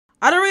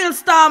I'm the real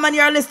star, man.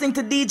 You're listening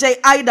to DJ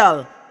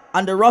Idol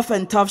on the Rough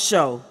and Tough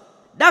Show.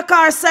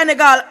 Dakar,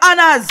 Senegal,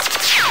 honors.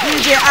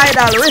 DJ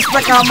Idol,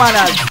 respect our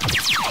manners.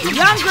 The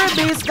younger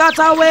beast got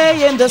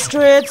away in the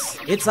streets.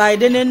 It's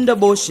hiding in the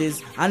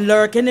bushes and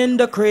lurking in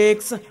the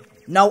creeks.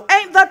 Now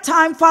ain't the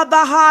time for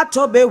the heart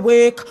to be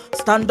weak.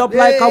 Stand up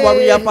like a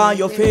warrior upon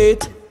your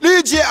feet.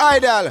 DJ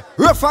Idol,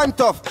 rough and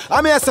tough.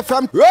 I'm here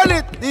from Run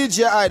It,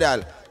 DJ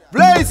Idol.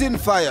 Blazing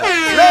fire,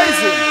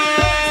 blazing.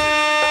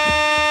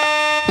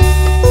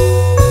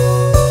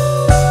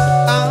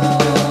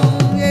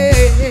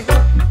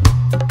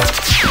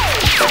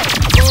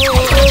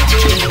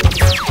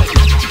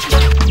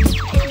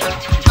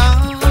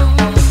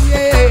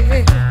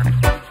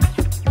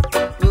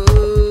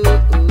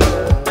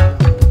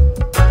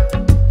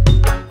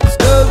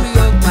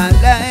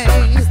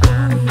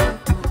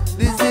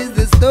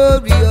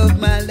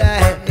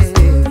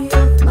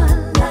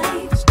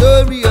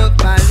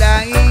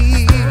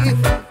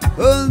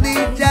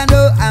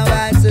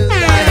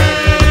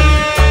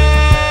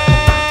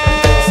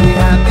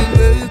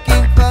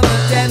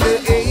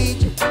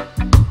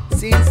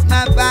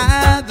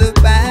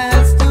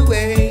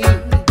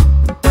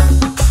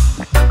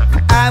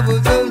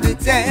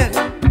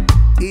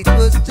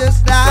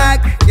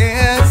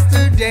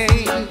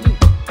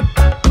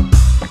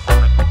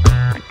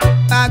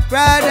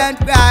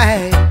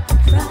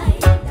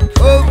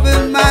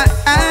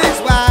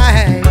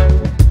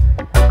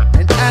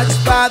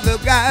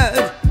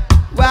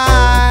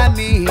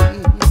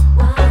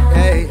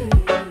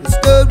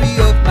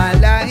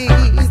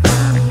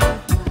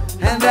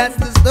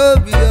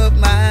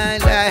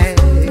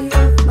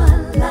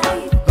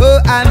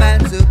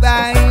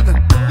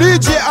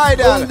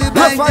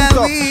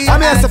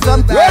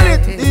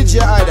 DJ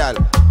Idol,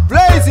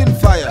 blazing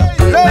fire,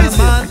 blazing.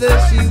 My mother,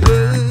 she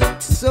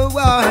worked so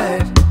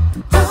hard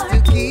just to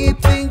keep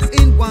things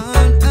in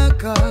one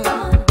accord.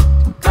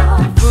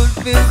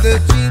 Fulfill the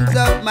dreams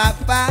of my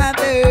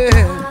father,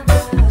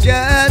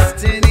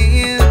 just in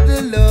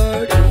the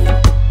Lord.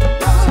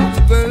 She's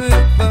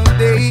worked from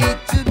day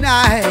to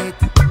night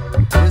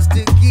just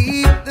to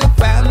keep the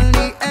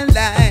family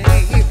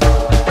alive.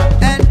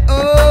 And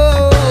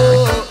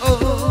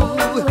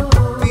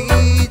we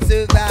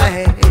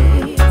survive.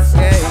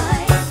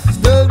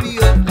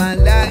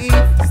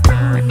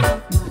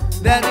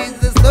 That is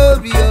the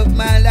story of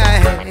my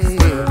life.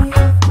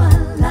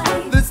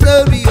 The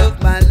story of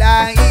my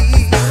life.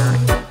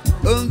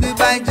 Only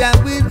by Jah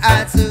will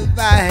I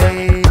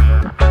survive.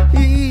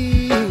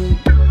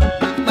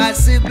 My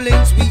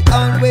siblings, we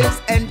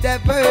always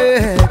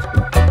endeavored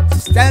to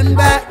stand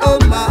by our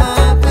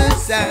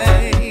mother's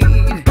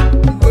side,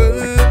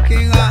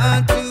 working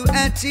hard to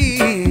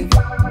achieve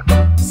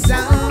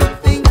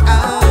something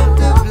out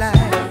of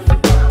life.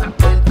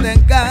 And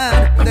thank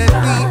God that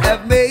we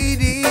have made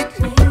it.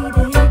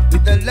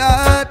 A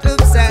lot of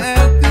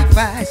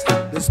sacrifice.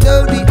 The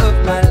story of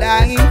my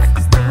life.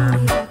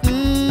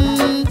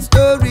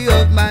 Story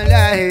of my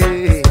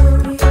life.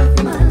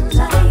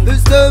 The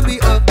story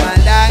of my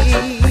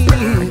life.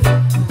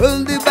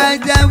 Only by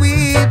Jah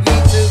will we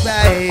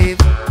survive.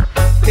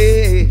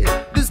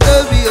 The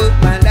story of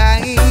my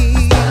life.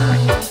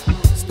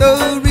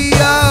 Story of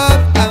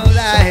our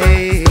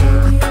life.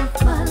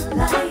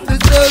 The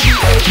story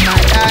of my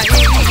life.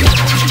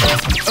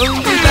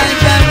 Only by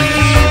Jah will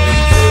we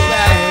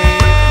survive.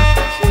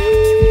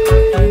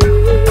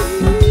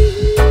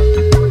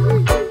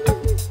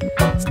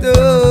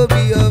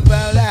 Story of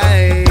our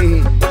life.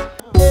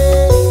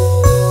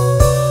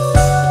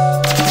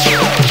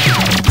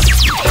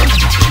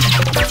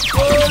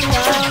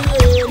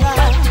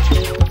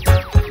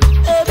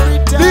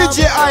 DJ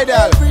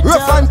Idol,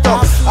 rough and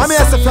tough. I'm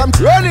here from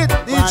Run It,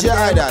 DJ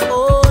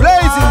Idol.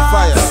 Blazing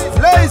fire,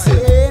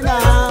 blazing.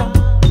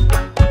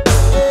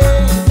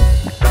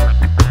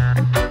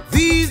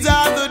 These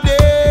are the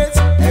days,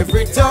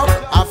 every talk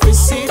I feel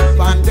sit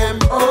on them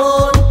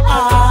own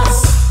ass.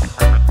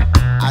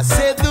 I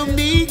said the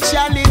meek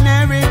shall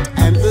inherit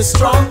and the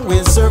strong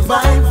will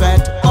survive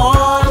at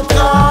all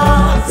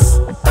costs.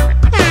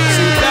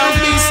 So don't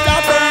be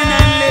stubborn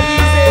and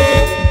lazy.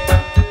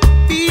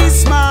 Be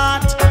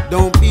smart,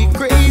 don't be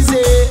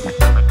crazy.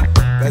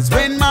 Cause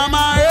when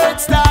mama earth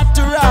start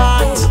to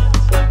rot,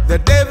 the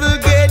devil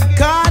get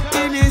caught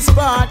in his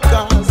spot.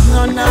 Cause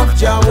none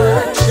of your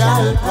word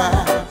shall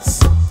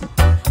pass.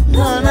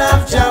 None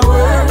of your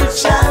word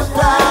shall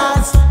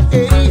pass.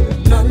 Hey,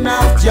 none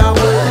of your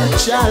word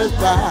shall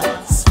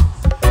pass.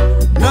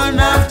 None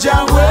of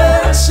your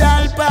word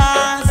shall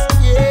pass.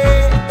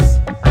 Yes.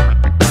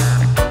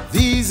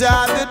 These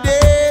are the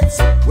days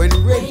when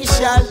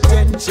racial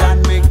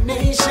tension make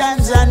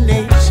nations and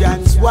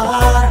nations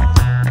war.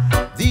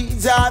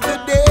 These are the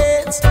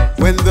days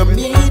when the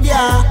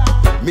media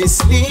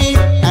mislead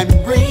and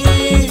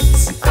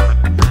breeds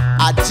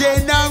a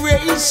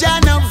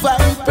generation of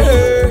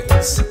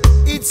vipers.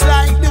 It's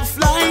like the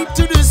flight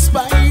to the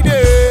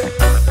spider,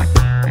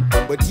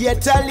 but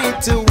yet a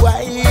little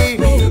while,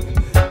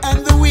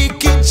 and the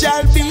wicked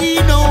shall be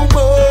no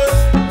more.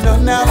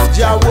 None of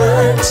your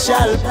words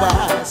shall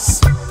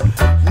pass.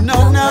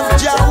 None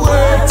of your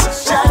words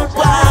shall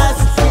pass.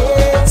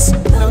 Yes,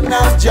 none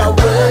of your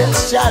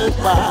words shall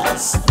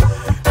pass.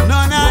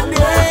 None of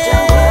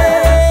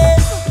them.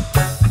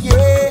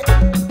 Yeah.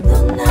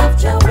 None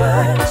of your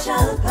words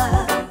shall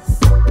pass.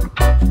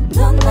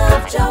 None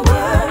of your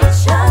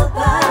words shall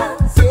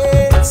pass.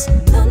 Yes.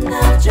 None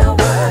of your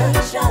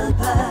words shall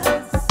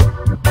pass.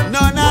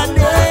 None of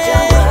them.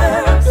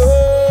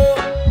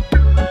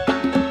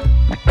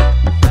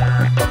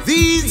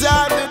 These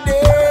are the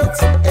days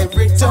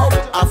every tongue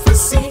of a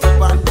seek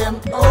on them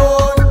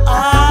own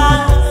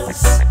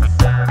eyes.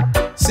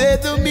 Say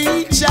the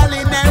meek shall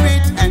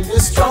inherit and the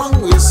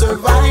strong will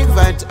survive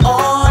at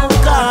all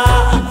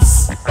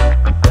costs.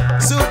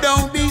 So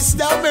don't be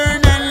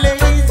stubborn and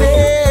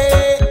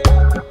lazy.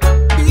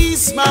 Be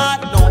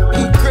smart, don't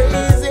be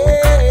crazy.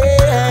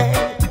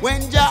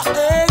 When your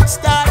earth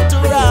start to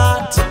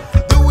rot,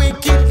 the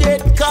wicked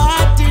get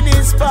caught in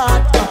his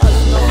pot.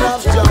 None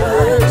of your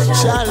words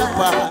shall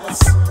pass.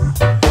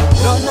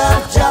 None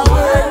of your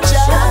words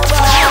shall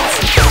pass.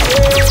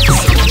 Yes,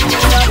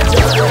 none of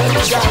your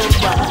words shall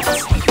pass.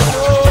 No,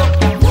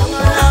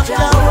 none of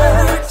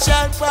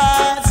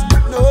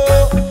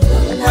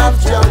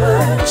your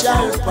words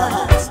shall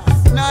pass.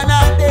 None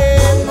of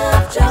them,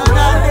 none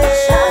of them.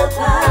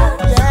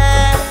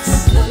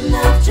 Yes, None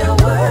of your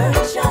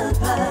words shall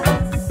pass.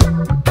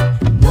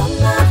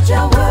 None of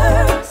your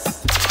words.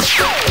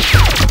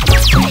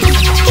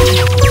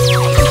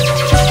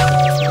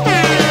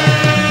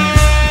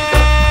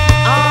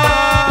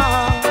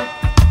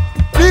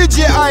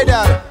 DJ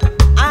Idol.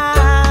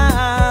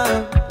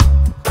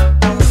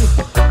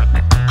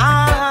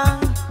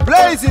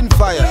 Blazing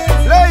fire.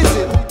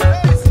 Blazing.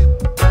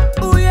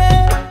 Ooh,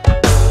 yeah.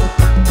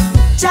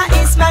 Jah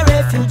is my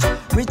refuge,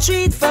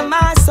 retreat from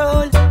my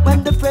soul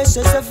when the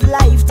pressures of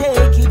life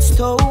take its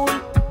toll.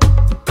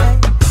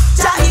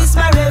 Jah is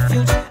my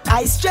refuge,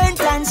 I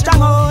strength and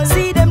stronghold.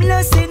 See them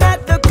lusting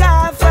at the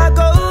calf of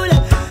gold.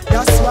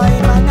 That's why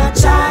man a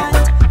chant,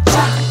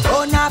 chant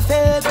on a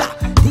favor.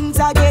 Things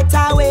a get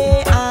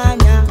away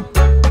and ya.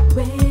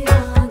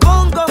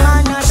 Bongo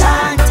man a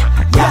chant,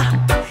 yeah.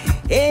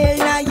 Hail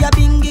na ya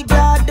bingy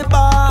God the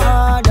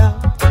border.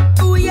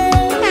 Ooh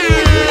yeah.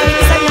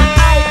 Say na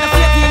I no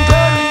faith in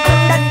glory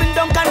that bring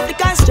down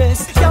conflict and stress.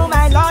 Yo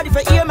my Lord, if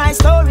you hear my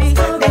story,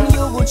 then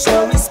you would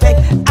show respect.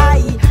 I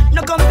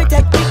no come to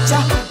take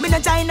picture. Me no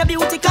join a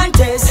beauty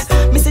contest.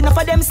 Missing enough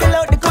of them sell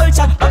out the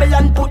culture.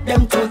 Babylon put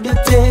them to the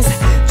test.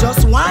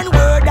 Just one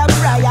word of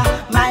prayer,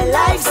 my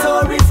life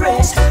so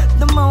refreshed.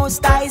 The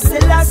Most High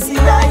Selassie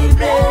I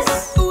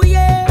bless. Ooh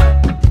yeah.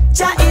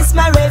 Jah is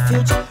my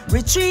refuge,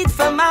 retreat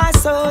from my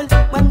soul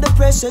when the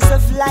pressures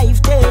of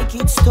life take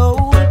its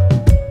toll.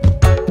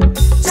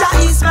 Jah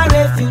is my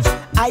refuge,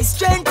 I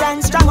strength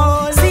and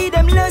stronghold. See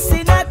them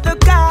lusting at the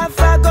calf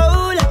of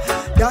gold.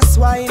 That's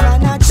why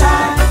man a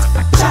chant,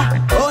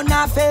 chant on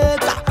a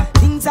filter.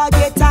 Things a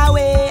get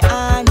away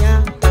and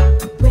ya.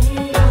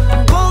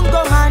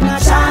 Bongo man a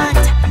chant,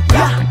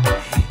 yeah.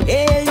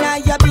 Hail na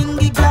ya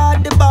bingy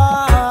God the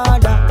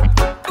border.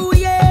 Ooh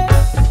yeah.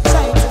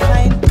 Try to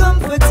find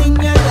comfort in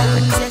your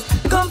lives, yes.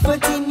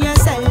 Comfort in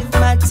yourself,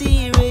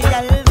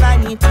 material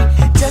vanity.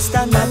 Just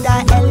another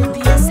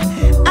LPS.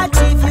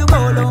 Achieve your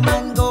goal, oh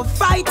man, go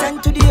fight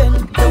and to the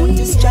end. Don't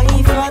just strive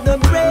for the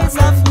praise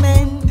of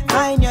men.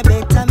 Find your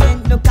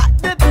betterment, look at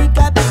the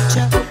bigger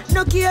picture.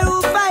 No care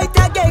who fight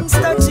against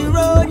touchy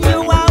road,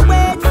 you are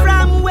wait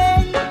from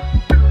when.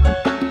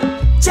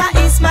 Jah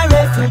is my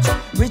refuge,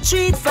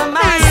 retreat from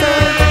my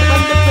soul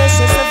when the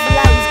pressures of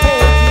life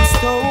take its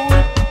toll.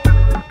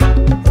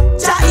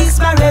 Jah is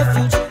my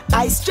refuge,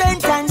 I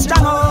strength and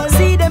stronghold.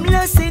 See them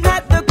lusting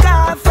at the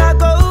calf of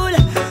gold.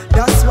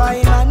 That's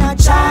why man a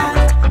chant,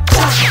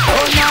 chant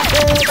on a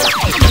bed.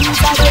 Things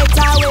a get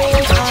away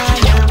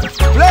and ya.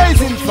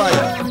 Blazing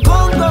fire.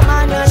 Bongo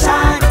man a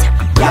chant,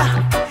 yeah.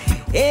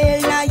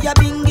 Hail na ya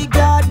bingy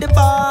God the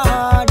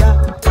border.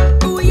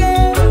 Ooh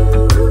yeah.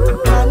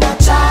 Man a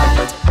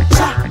chant,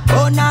 chant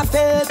on a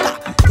filter.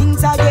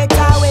 Things a get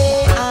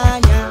away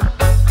and ya.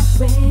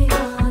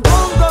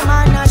 Bongo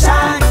man a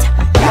chant,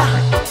 yeah.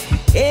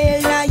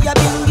 Hail na ya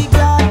bingy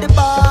God the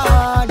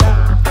border.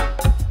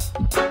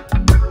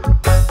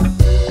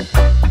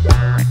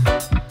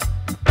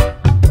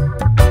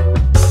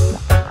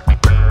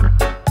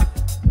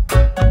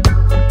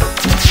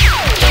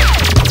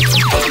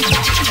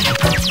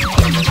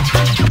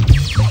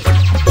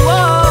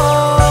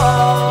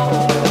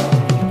 Whoa.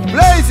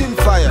 Blazing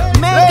fire.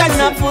 Make Blazing.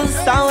 an apple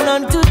sound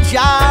unto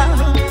Jah,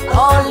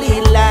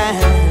 holy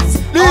lands.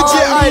 DJ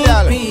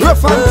Idol.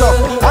 Rough and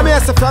tough. I'm here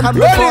from And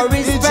before Reddit.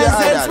 his DJ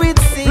presence Idol. with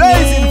singing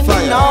Blazing in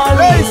fire. all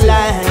his Blazing.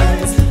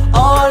 lands.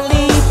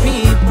 Holy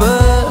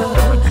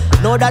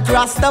people, know that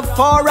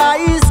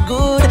Rastafari is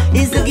good,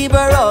 is the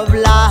giver of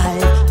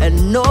life,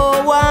 and no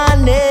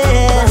one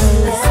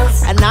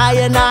else. And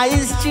I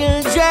his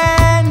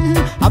children,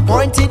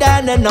 appointed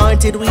and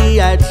anointed, we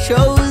are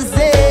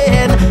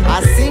chosen.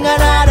 I sing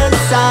another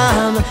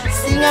psalm,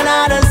 sing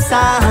another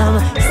psalm,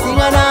 sing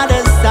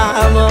another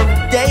psalm of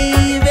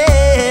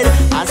David.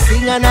 I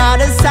sing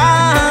another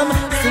psalm,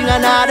 sing sing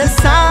another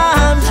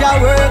psalm, Jah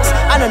works,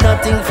 and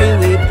nothing for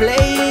we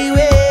play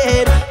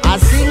with. I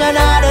sing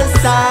another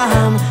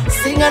psalm,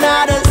 sing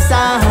another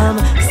psalm,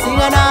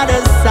 sing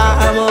another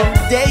psalm of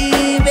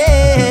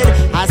David.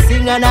 I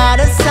sing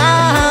another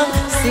psalm,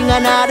 sing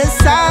another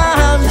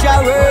psalm,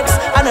 Jah works,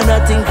 and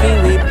nothing for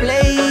we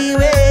play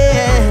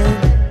with.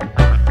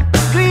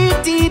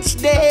 Greet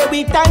each day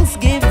with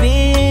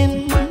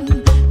thanksgiving,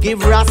 give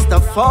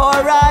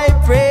Rastafari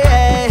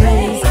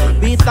praise.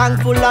 Be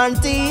thankful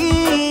unto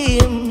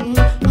him,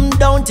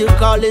 don't you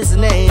call his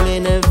name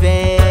in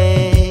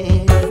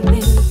vain.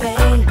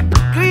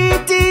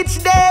 Greet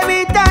each day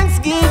with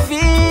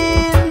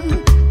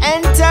thanksgiving,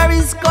 enter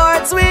his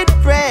courts with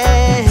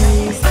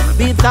praise.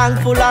 Be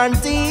thankful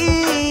unto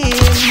him,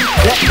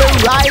 let the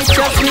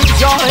righteous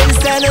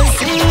rejoice and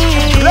sing.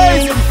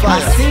 I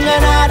sing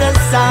another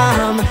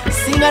psalm,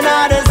 sing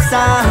another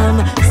psalm,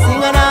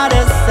 sing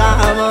another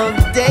psalm of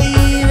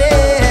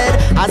David.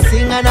 I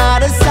sing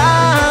another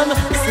psalm,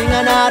 sing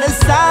another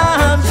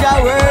psalm,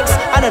 Jah works,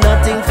 and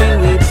nothing for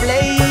we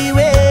play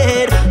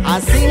with. I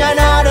sing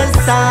another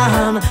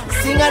psalm,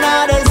 sing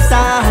another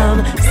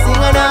psalm,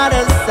 sing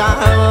another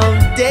psalm of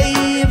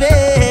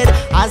David.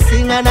 I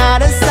sing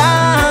another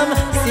psalm,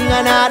 sing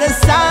another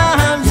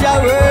psalm,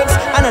 Jah works,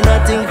 and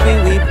nothing for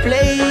we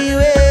play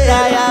with.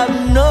 I have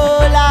no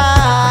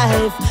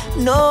life,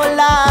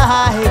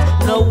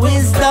 no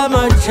wisdom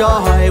or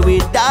joy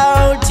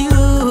without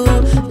you.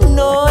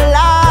 No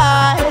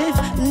life,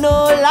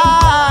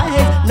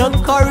 no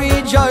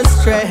courage or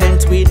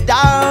strength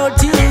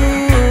without you.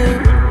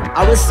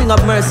 I will sing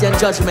of mercy and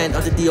judgment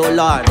unto thee, O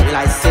Lord, will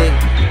I sing.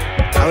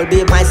 I will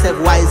behave myself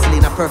wisely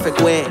in a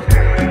perfect way.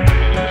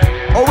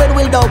 Oh, when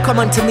will thou come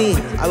unto me?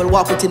 I will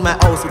walk within my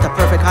house with a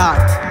perfect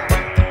heart.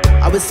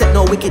 I will set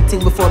no wicked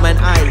thing before mine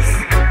eyes.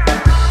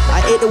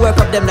 I hate the work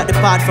of them that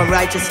depart from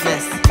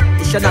righteousness.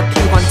 It shall not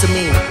cleave unto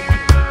me.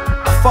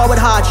 A forward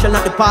heart shall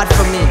not depart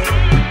from me.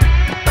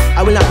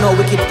 I will not know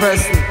wicked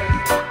person.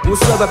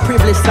 Whosoever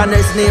privileged slander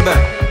his neighbor,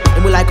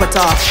 him will I cut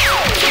off.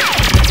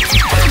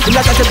 Do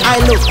not let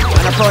I look,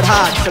 and a proud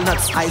heart shall not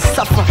I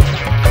suffer.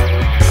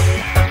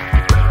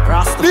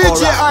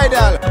 DJ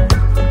Idol.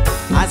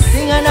 I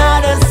sing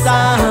another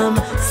psalm,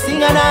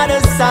 sing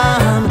another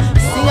psalm,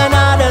 sing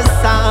another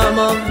psalm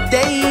of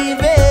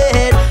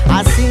David.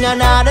 I sing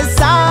another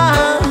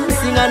psalm,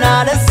 sing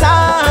another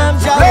psalm,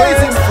 Jah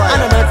works,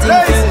 and nothing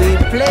to we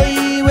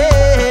play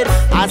with.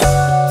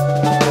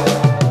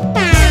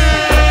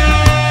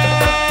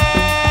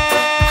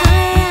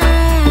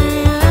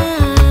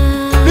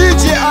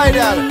 DJ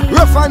Idol,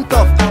 rough and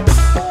tough.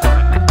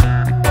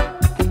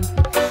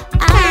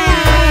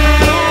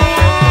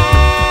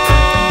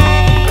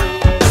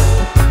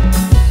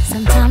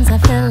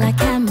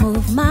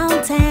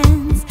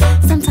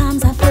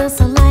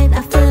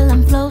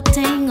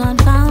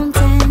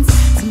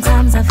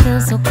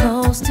 So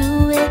close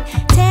to it,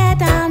 tear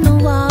down the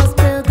walls,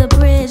 build the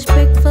bridge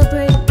brick for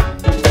brick.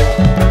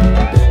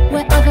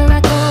 Wherever I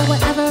go,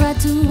 whatever I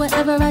do,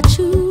 whatever I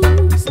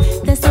choose,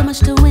 there's so much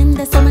to win,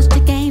 there's so much to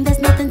gain, there's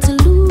nothing to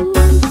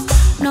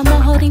lose. No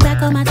more holding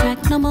back on my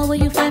track, no more will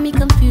you find me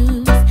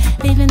confused.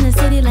 Leaving the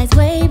city lights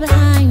way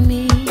behind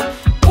me.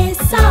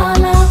 It's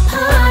all a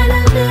part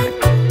of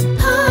it,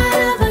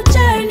 part of a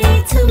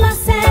journey to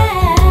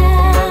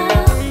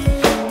myself.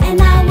 And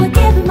I will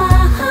give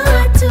my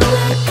heart to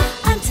it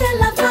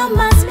till I found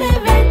my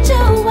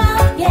spiritual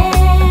wealth,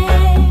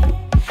 yeah.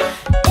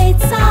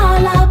 It's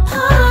all a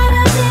part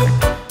of it,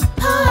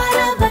 part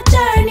of a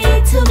journey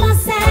to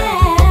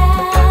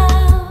myself.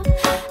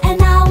 And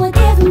I will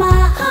give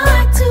my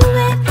heart to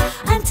it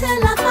until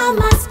I found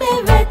my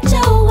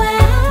spiritual wealth.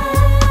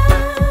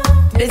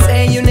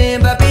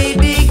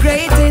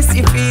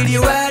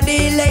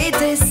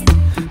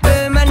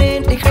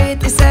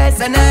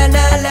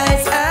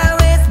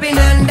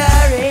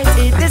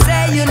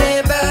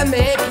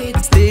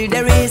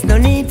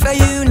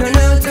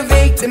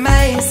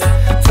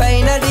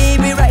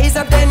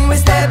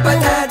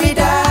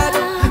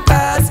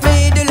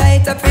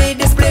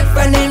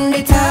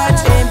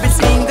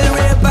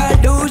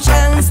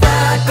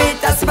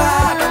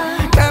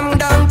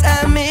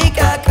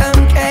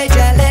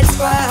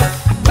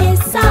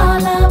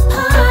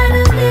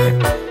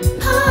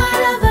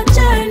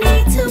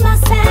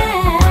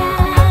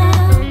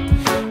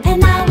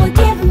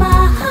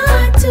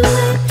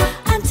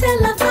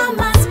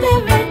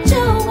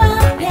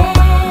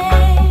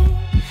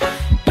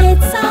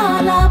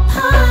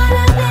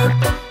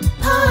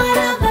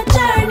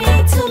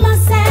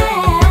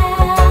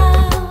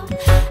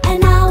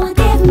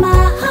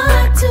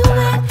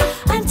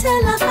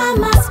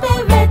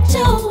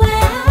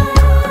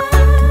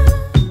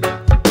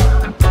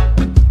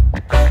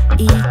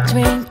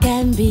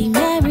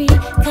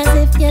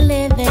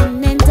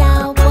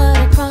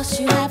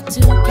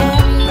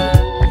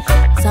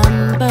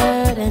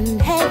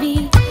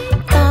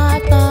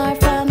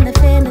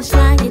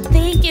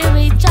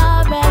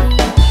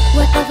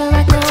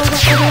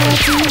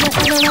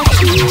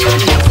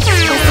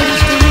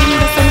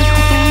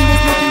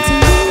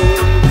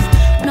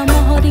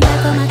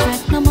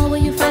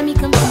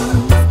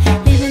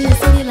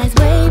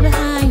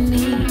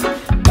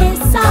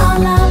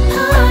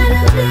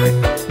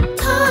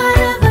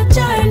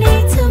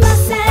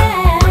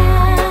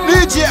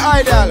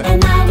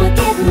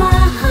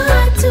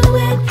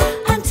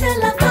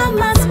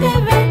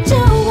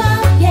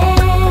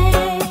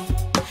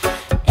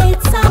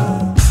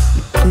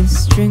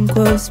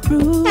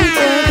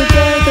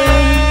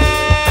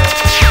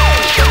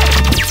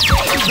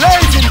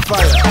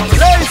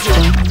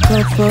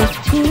 of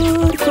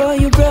food for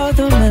your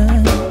brother,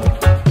 man.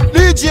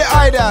 DJ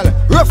Idol,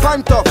 rough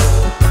and tough.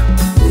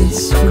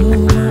 This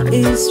rumor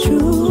is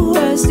true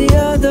as the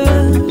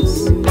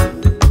others.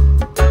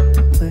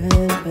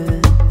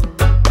 Well,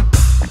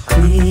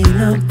 clean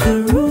up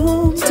the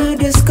room to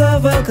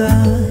discover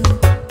God.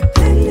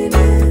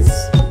 Cleanliness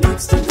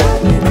next to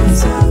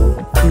godliness.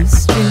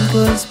 This drink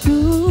was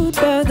brewed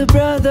by the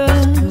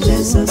brothers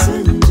Jesus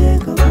and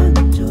Jacob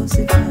and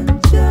Joseph and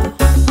Jah.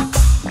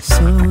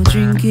 So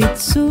drink it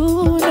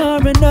soon or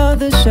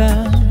another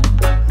shot.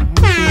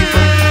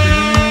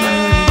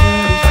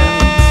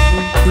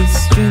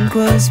 This drink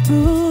was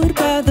brewed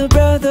by the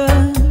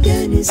brothers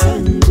Dennis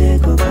and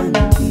Jacob and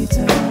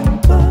Peter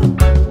and Bob.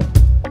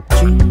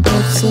 Drink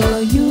up so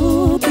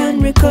you can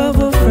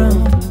recover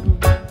from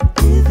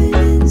living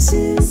in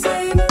sin.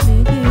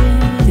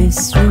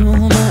 This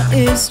rumor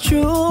is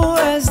true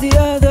as the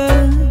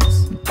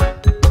others.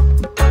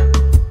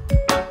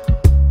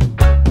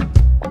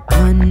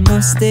 One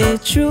must stay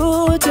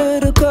true to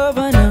the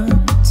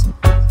covenant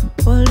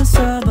for the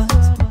Sabbath.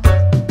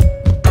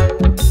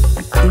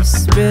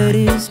 This bread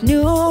is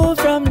new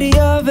from the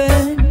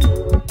oven.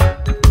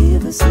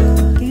 Give us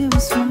more,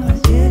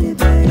 get it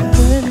better.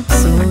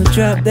 So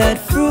drop that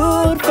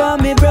fruit for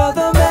me,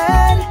 brother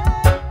man.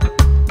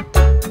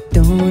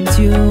 Don't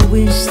you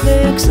wish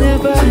snakes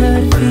never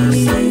had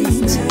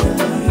feet?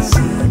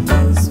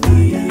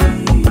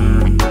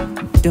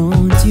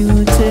 Don't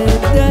you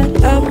take that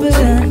apple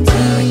and eat?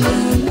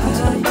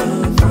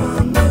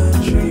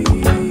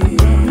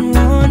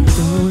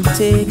 Don't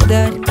take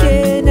that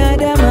cane,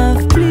 Adam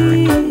of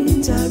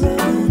please.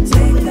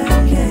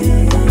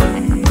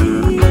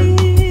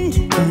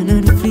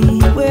 Cannot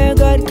flee where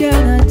God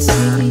cannot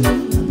see.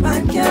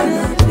 Man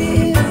cannot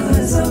be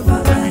because of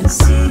a man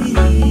see.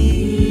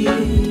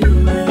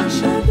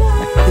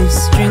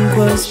 This drink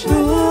was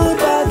brewed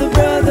by the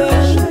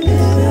brothers.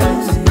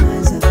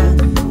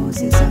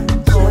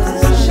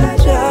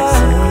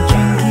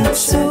 Drink it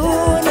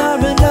soon or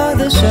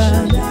another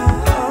shot.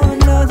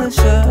 Another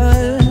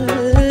shot.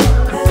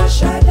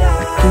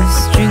 This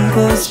drink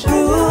was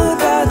brewed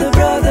by the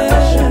brothers.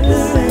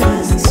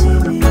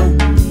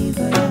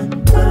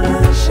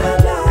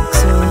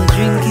 So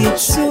drink it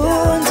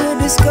soon to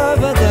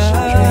discover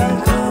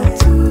God.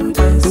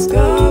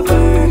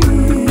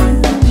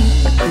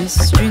 This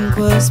drink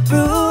was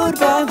brewed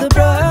by the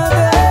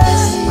brothers.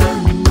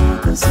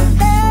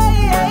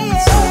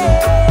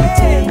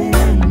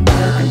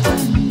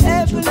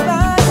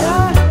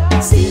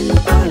 Everybody, see the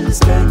Holy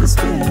Spirit, the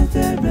Spirit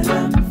there, and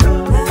I'm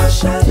from El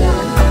Shaddai.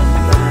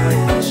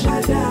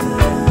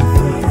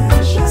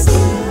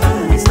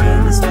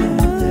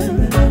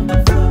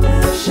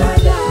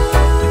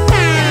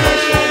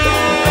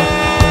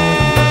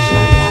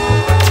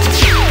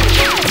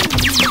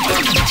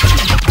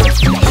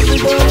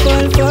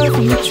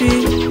 From the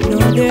tree, no,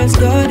 there's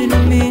God in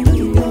me.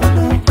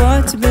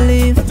 Want to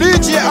believe.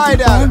 DJ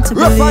Idol,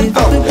 rough and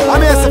tough.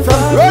 I'm here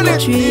from Run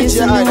It,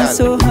 DJ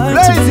Idol.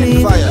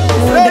 Blazing fire,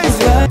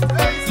 blazing.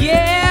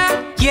 Yeah,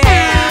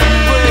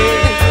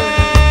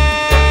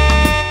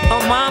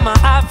 oh mama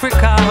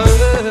Africa.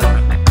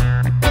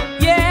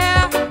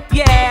 Yeah,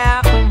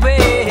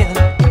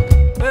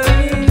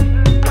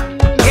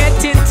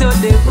 get into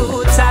the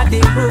roots of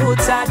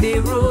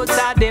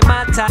the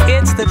matter,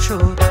 it's the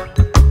truth.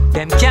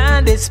 Them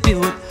can't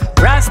dispute.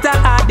 Rasta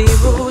are the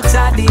roots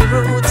of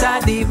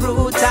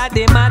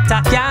the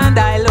matter, can't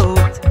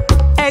dilute.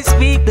 I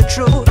speak the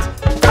truth.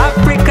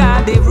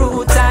 Africa, the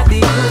roots of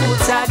the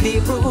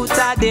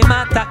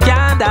matter,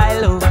 can't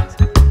dilute.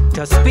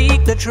 Just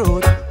speak the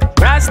truth.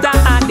 Rasta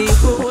are the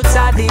roots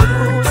of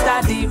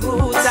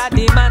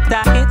the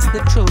matter, it's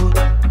the truth.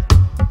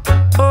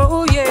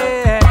 Oh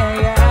yeah.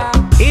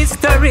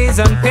 Histories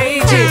on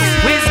pages,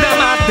 wisdom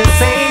of the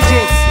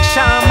sages,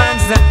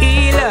 shamans the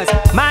healers,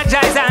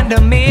 magi's and the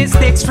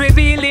mystics,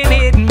 revealing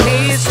hidden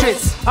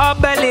mysteries,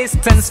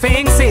 obelisks and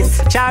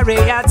sphinxes,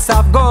 chariots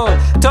of gold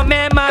to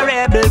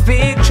memorable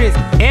victories,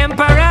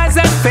 emperors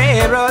and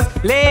pharaohs,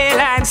 ley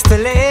lines to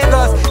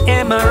Lagos,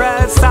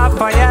 emeralds,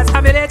 sapphires,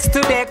 amulets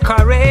to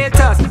decorate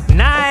us,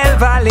 Nile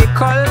Valley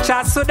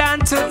culture, Sudan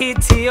to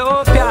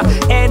Ethiopia,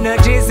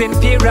 energies in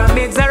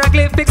pyramids,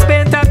 hieroglyphics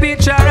paint a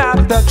picture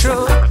of the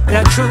truth,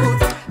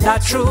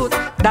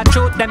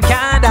 them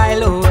can't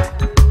dilute.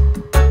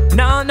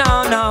 No,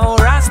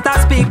 Rasta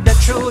speak the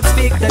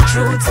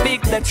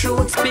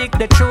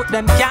truth,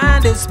 them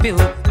can't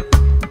dispute.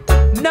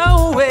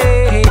 No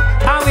way,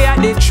 and we are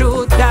the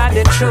truth, them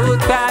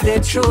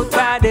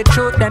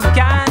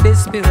can't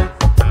dispute.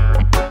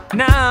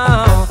 No,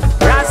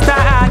 Rasta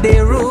are the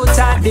roots,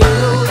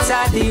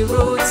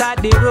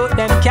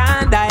 them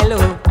can't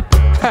dilute.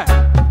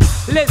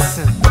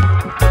 Listen,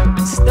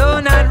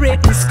 stone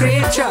unwritten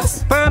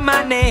scriptures,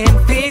 permanent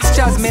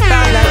fixtures,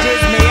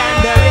 mythologies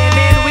meandering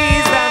in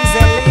wisdom's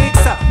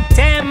elixir,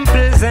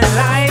 temples and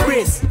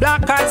libraries,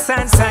 black arts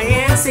and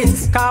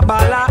sciences,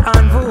 Kabbalah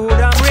and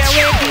Voodoo,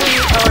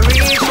 reawakening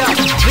Orisha,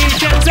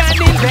 visions and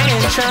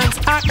inventions,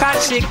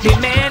 Akashic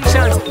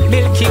dimensions,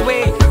 Milky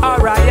Way,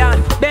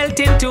 Orion, built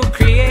into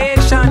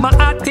creation. attention. My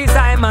heart is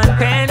I'm on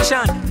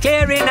pension,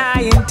 carrying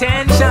high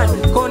intention.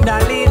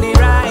 Kundalini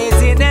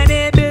rising,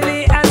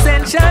 enabling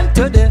ascension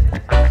to the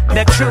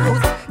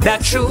truth. The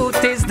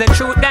truth is the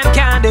truth, them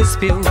can't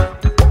dispute.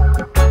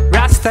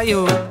 Rasta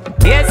you,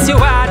 yes you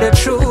are the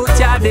truth,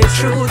 you're the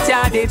truth,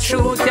 you're the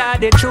truth, you're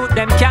the truth,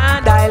 them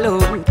can't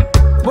dilute.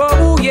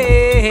 Whoa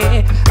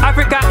yeah,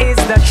 Africa is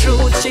the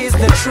truth, she's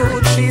the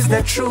truth, she's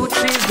the truth,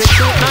 she's the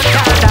truth, none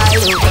can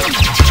dilute,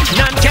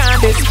 none can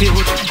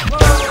dispute.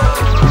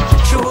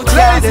 Truth,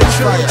 you're the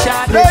truth,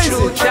 you're the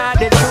truth, you're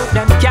the truth,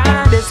 them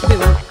can't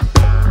dispute.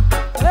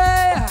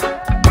 Yeah.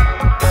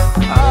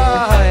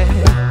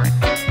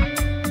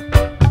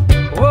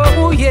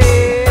 Whoa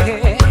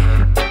yeah,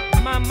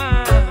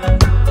 mama.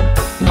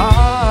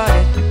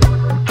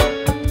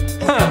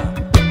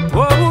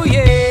 Whoa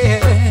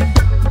yeah,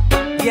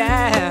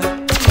 yeah.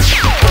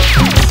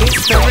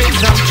 It's the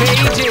wisdom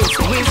pages,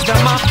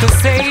 wisdom of the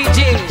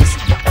sages.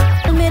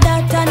 Tell me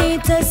that I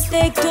need to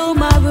stick to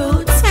my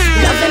roots.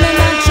 Loving a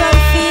natural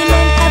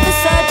feeling, ever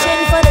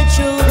searching for the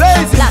truth.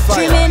 Black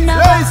dreaming of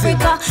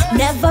Africa,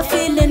 never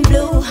feeling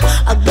blue.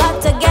 I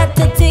got to get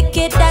the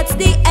ticket, that's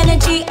the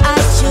energy I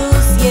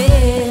choose,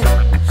 yeah.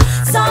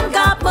 Some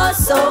got more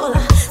soul,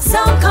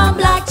 some come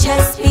like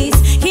chess piece.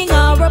 King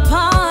or a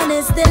pawn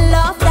is the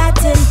love that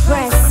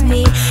impressed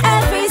me.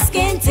 Every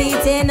skin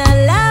teeth in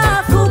a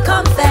laugh, who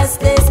confess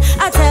this?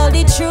 I tell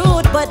the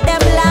truth, but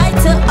them lie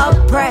to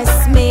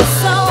oppress me.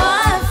 So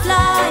I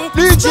fly,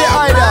 DJ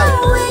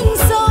Idol.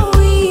 wings so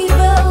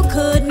evil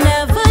could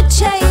never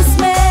chase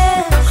me.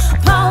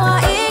 Power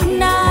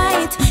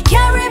ignite,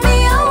 carry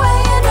me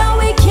away, and now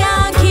we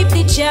can't keep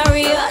the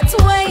chariot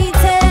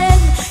waiting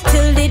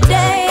till the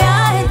day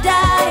I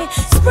die.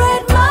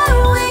 Spread my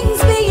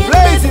wings, being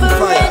Blazing different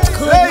fire,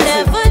 could blazing.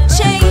 never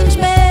change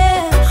me.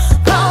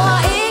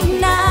 Power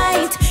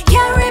ignite,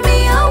 carry me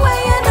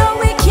away, and now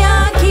we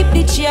can't keep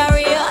the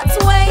chariot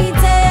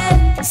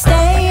waiting.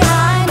 Stay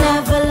high,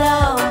 never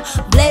low,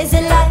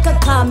 blazing like a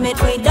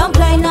comet. We don't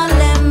play no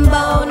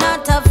limbo,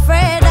 not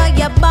afraid of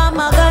your bomb.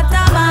 I got a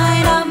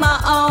mind of my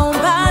own.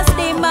 Pass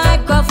the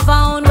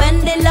microphone when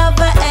the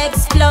lover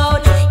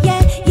explode.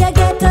 Yeah, you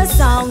get a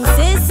sound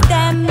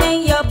system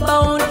in your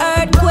bone.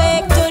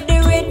 Earthquake to the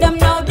rhythm,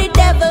 now the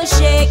devil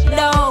shake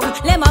down.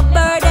 Let my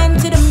burden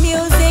to the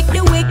music,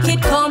 the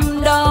wicked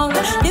come down.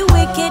 The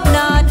wicked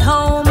not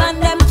home,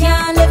 and them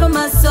can't live in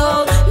my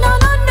soul. No,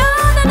 no, no,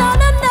 no, no,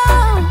 no, no.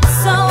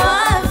 So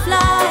I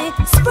fly,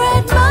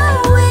 spread my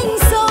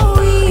wings so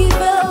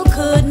evil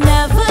could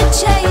never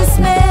chase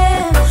me.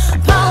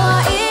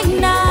 Power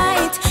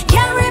ignite,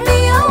 carry me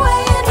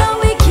away, and now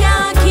we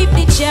can't keep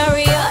the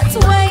chariots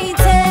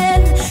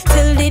waiting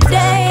till the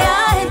day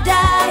I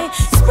die.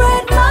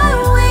 Spread my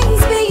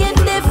wings, being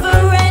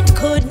different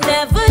could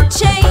never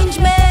change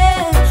me.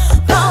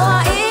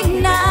 Power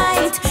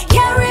ignite,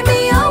 carry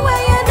me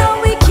away, and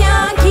now we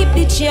can't keep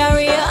the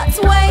chariots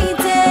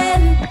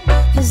waiting.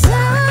 'Cause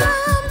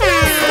I'm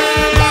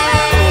destined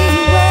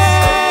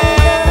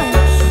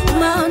anywhere.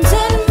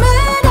 Mountain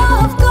made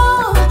of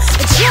gold, a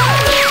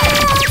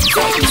chariot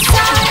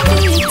inside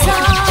the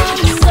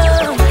thunder.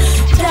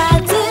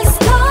 That is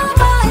called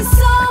my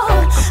soul.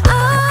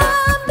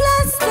 I'm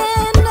blessed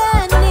in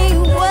any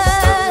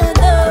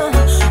weather.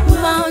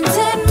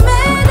 Mountain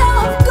made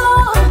of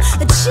gold,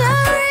 a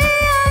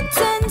chariot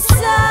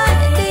inside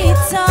the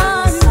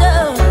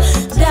thunder.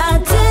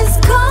 That is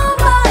called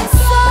my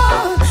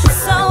soul.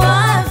 So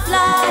I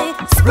fly,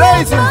 spread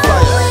Blazing my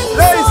fire, wings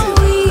blazing.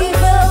 so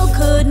evil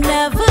could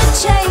never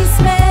chase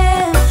me.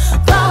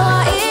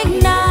 Power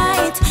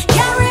ignite,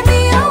 carry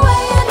me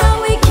away, and now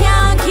we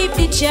can't keep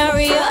the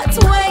chariots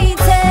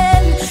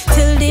waiting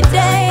till the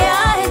day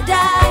I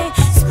die.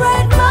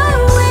 Spread my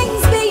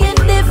wings, being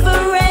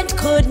different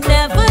could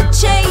never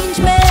change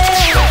me.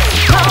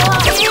 Power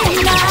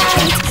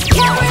ignite,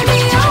 carry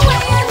me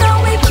away, and now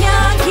we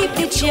can't keep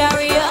the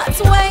chariots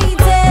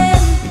waiting.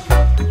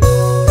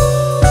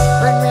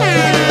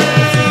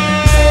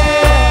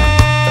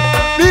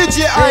 DJ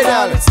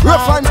Idol,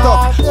 rough and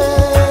tough.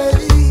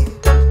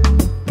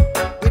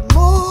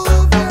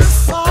 Remove your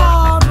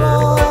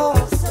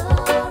sorrows,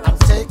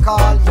 take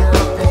all your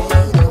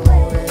pain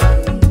away.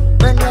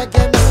 When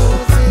reggae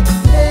music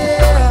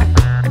play,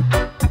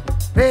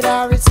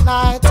 whether it's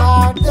night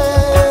or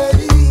day,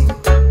 remove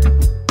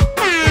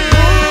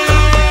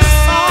your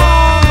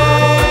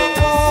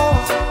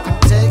sorrows,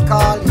 take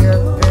all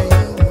your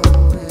pain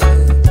away.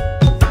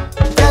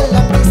 Tell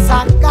them this a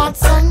God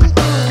sent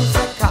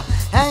music.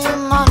 Hey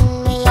man,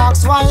 me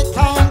ask why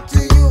can't you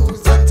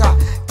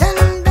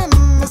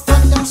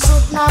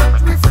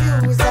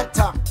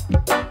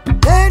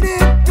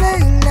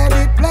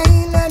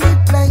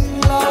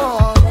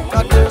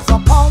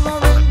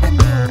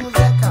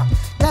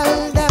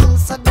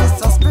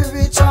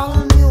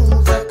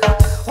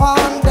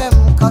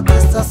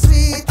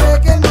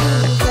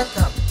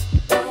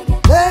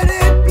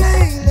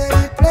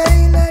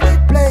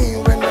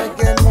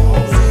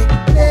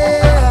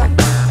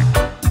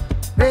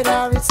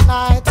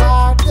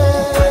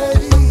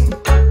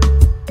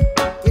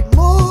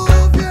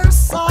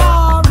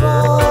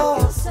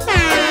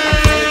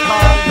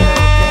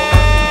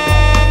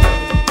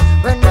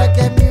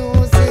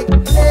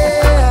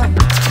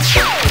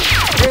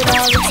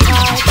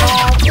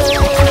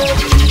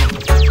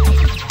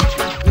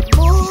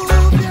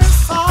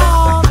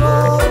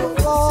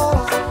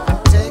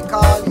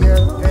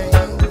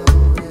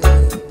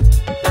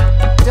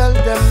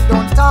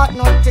thought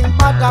nothing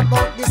bad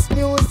about this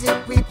music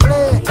we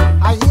play.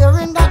 I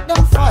hearing that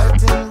them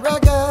fighting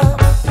reggae.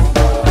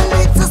 Well,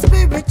 it's a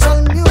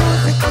spiritual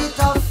music, it's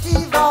a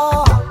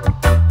fever.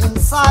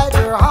 Inside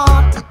your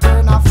heart it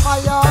turn a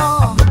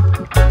fire.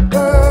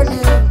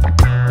 Burning,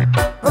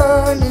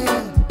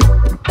 burning,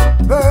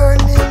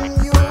 burning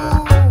you.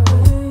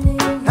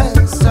 Hey,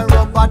 sir,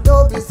 rubber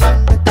dubbies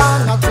and the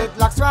Ghana,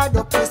 dreadlocks ride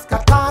up this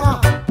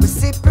katana. We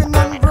sipping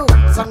on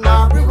roots and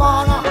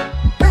marijuana.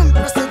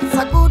 Empress, it's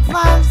a good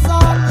vibes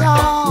on ya.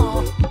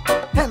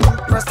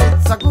 Empress,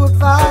 it's a good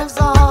vibes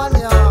on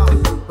ya.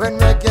 When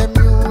reggae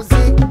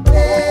music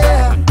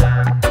play,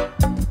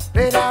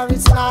 whether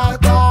it's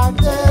night or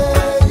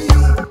day,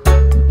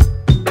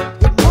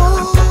 it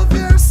move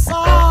your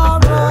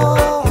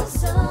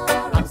sorrows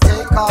and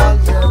take all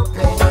your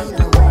pain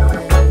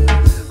away.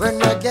 When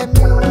reggae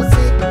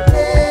music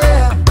play,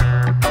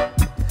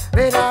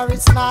 whether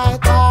it's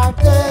night or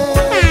day,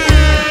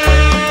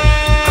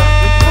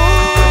 it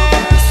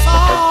move your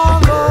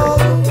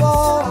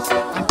sorrows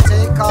and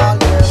take all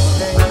your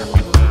pain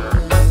away.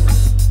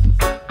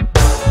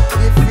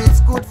 If it's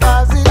good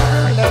vibes, it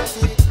bring, let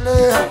it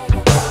play.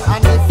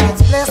 And if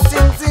it's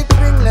blessings, it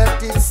bring,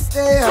 let it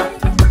stay.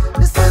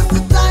 This is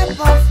the type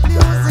of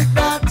music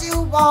that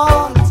you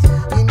want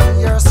in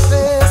your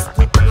space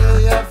to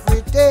play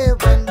every day.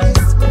 When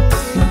this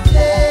music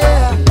play,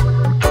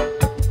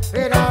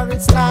 whether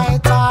it's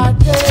night or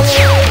day.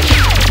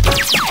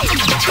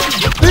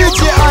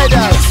 DJ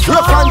Idol,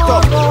 rough and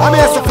tough. I'm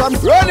here from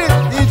Run It,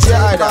 DJ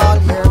Idol.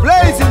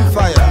 Blazing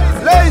fire,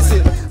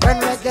 blazing. When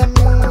reggae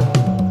music,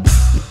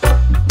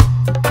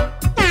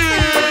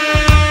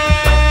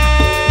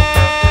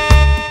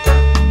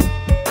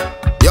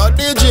 Yo,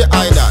 DJ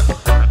Idol.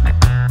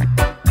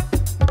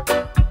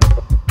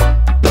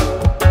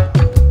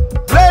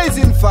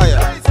 Blazing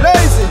fire,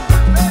 blazing.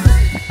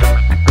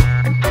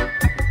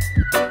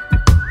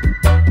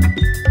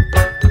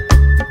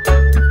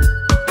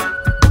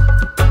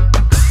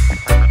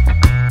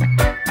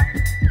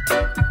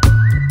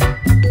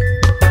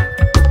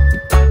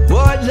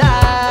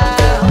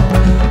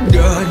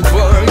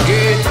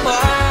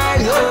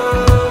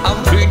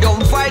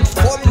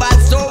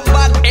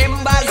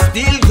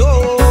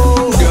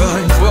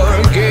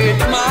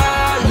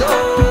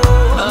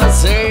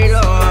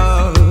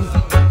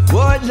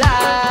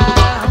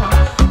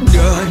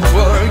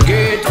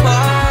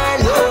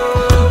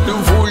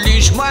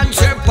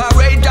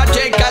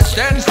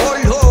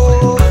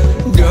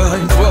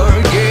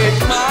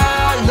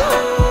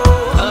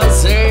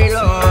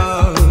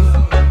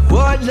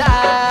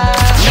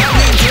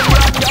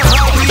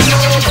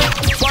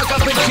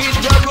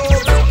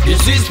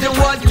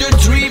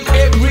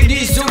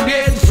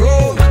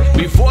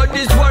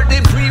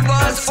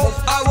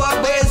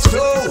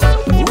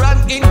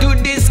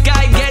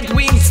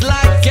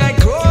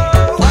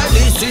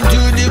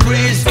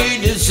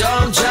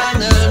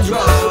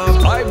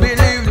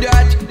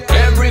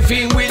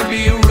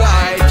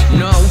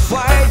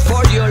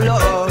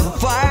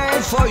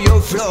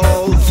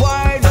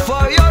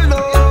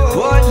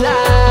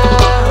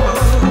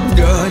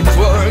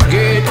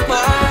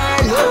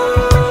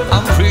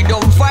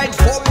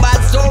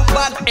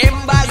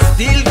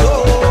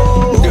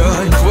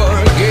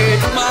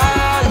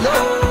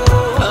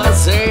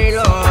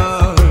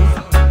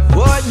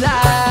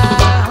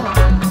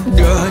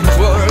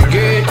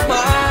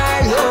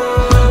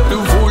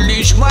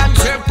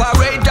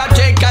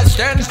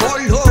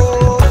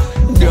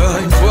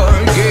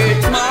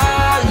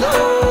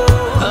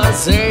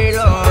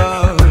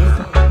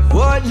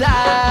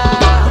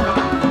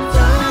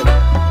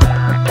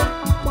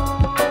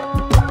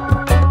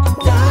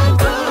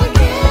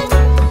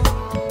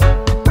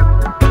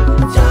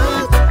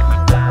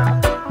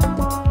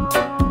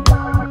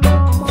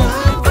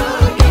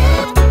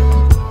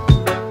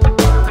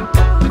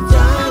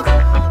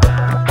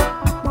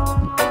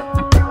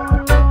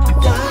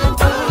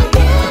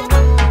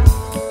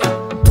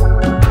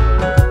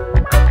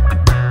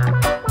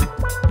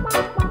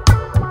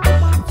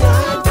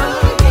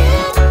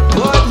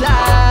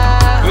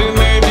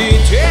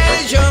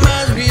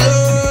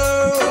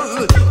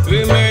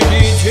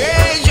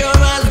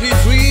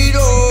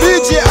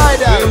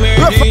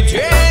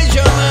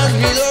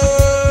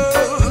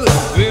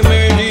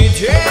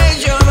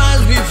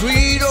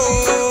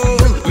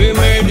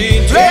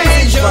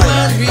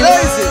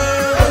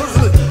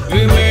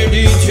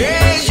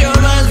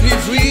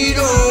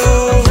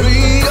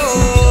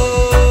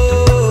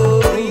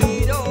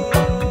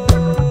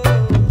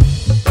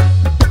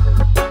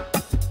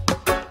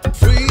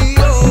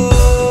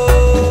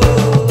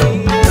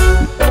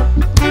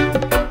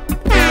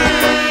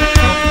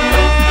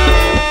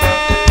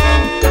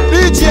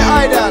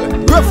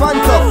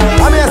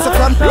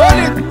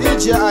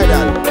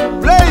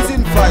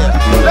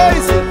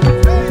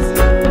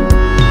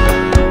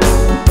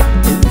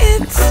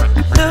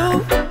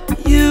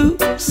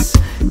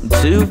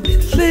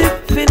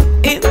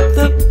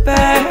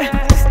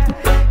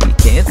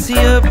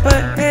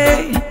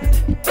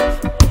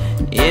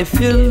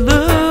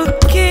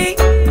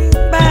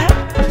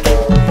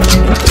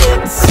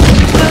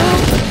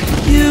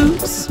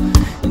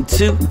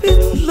 to be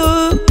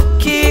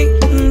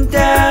looking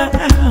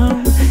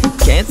down.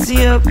 Can't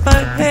see up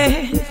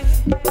ahead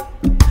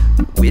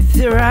with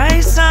your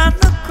eyes on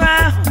the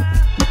ground.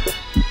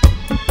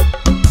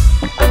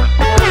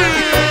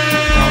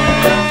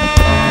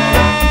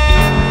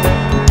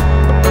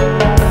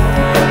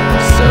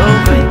 So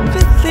we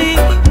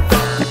believe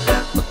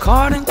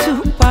according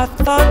to our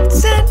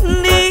thoughts and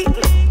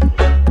needs,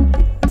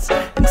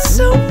 and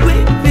so we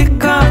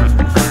become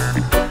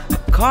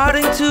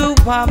according to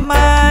our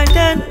mind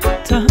and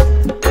tongue.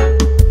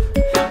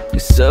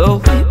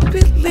 So we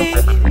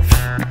believe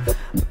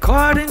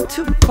according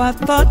to our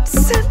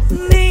thoughts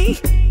and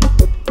needs,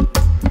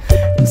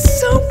 and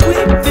so we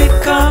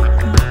become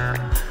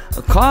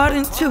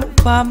according to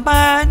our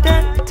mind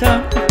and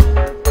tongue.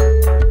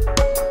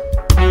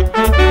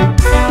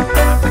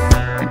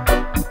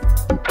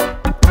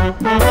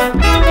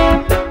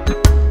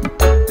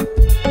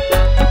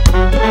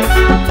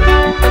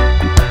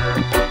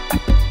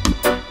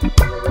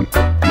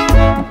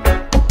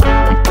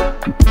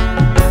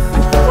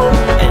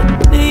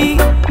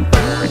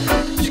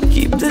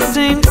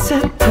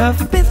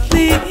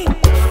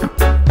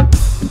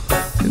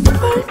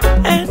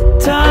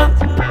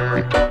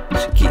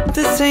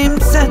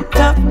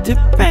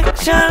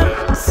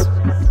 Directions.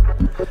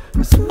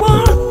 It's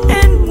want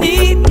and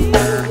need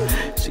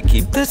should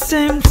keep the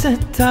same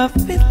set of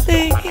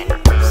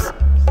beliefs.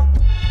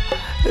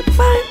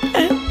 Divine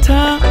and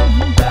tongue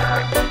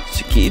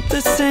should keep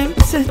the same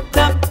set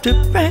of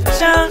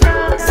directions.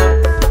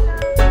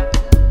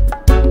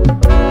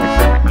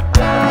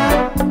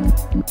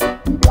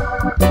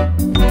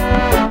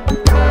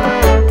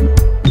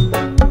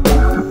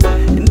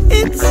 And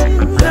it's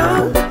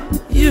no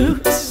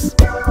use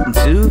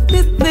to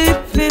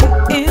believe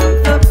in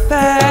the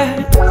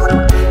past.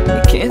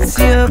 You can't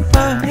see up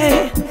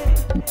ahead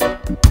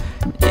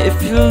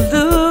if you're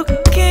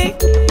looking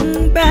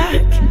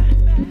back.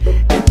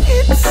 And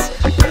it's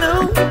no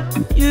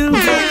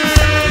use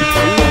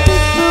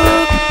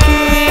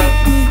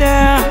looking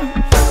down.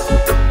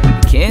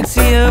 You can't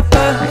see up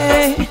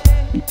ahead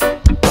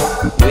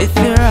with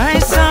your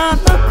eyes on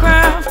the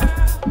ground.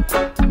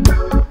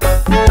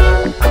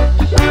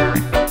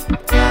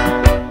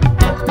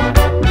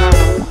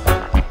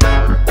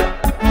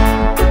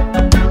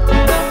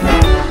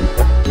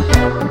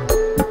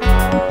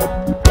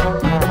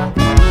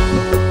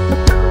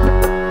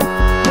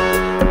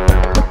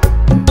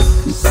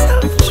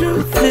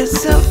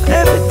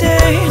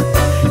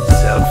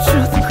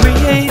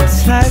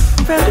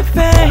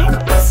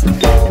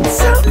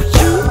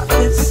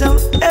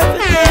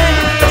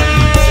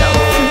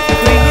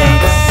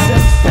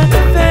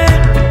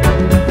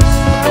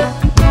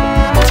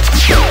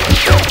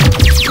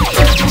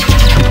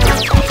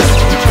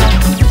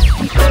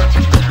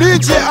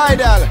 DJ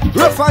Idol,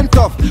 rough and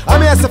tough.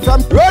 I'm here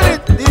from Run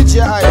It,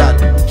 DJ Idol.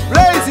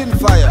 Blazing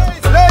fire,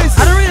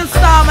 blazing. I'm the real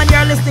star, and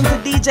you're listening to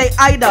DJ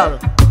Idol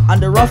on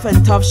the Rough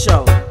and Tough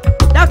Show.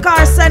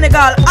 Dakar,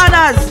 Senegal,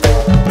 honors.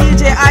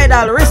 DJ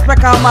Idol,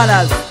 respect our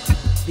manners.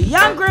 The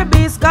angry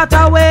beast got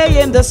away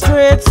in the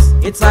streets.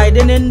 It's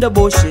hiding in the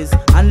bushes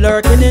and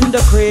lurking in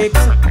the creeks.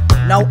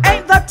 Now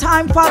ain't the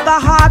time for the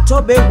heart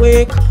to be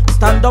weak.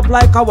 Stand up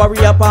like a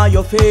warrior upon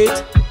your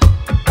feet.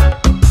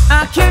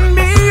 I can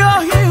be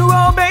your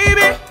hero,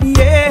 baby,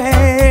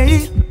 yeah.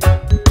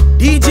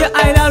 DJ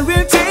Idol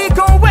will take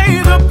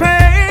away the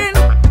pain.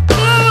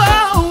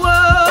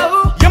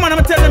 Oh. Yeah, man,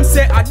 I'ma tell them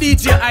say a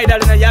DJ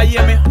Idol and you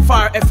hear me?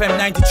 Fyah FM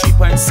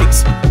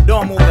 93.6.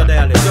 Don't move the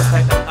dial, just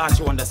like that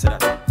Archie Wonder said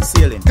that.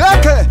 Sailing.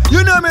 Exactly.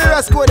 You know me,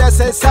 Rasco, that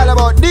says it's all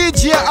about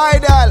DJ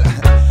Idol.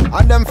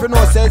 And them for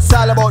no say it's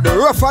all about the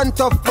Rough and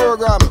Tough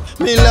program.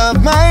 Me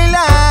love my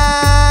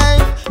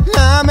life,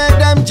 now make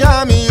them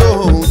jam me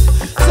out.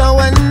 So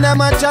when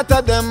them a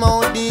chatter them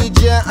out,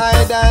 DJ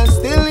Idol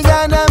still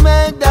gonna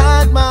make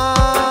that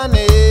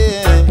money.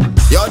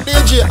 Yo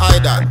DJ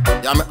Idol,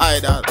 yeah me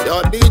Idol.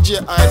 Yo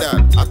DJ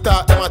Idol, I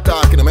talk them a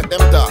talk, you make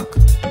them talk.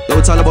 Yo,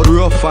 it's all about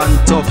Rough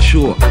and Tough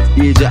Show.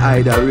 DJ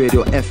Idol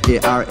Radio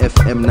Fyah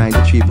FM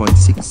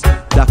 93.6.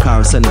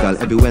 Dakar, Senegal,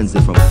 every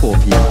Wednesday from 4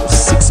 p.m. to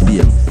 6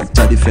 p.m.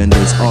 The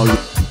defenders all.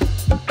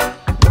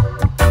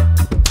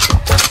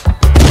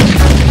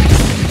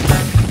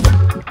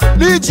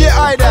 DJ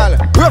Idol,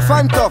 rough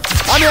and tough.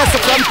 I'm here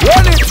from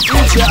Run It,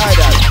 DJ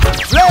Idol.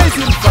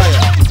 Blazing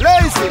fire,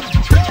 blazing.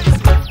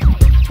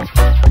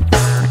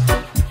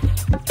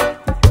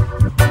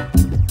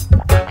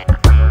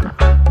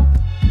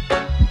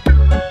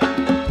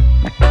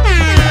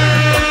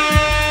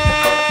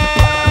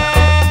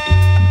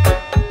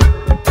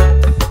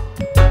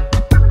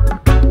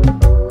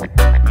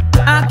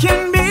 I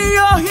can be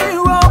your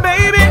hero,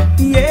 baby,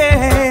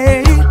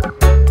 yeah.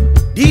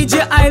 DJ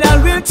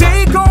Idol will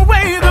take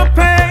away the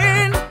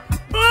pain.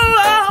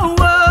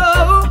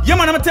 Oh. Yeah,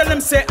 man, I'ma tell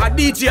them say a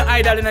DJ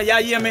Idol and you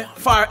hear me?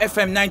 Fyah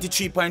FM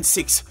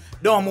 93.6.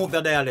 Don't move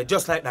the dial,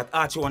 just like that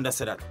Archie Wonder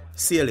said that.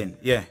 Sailing,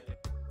 yeah.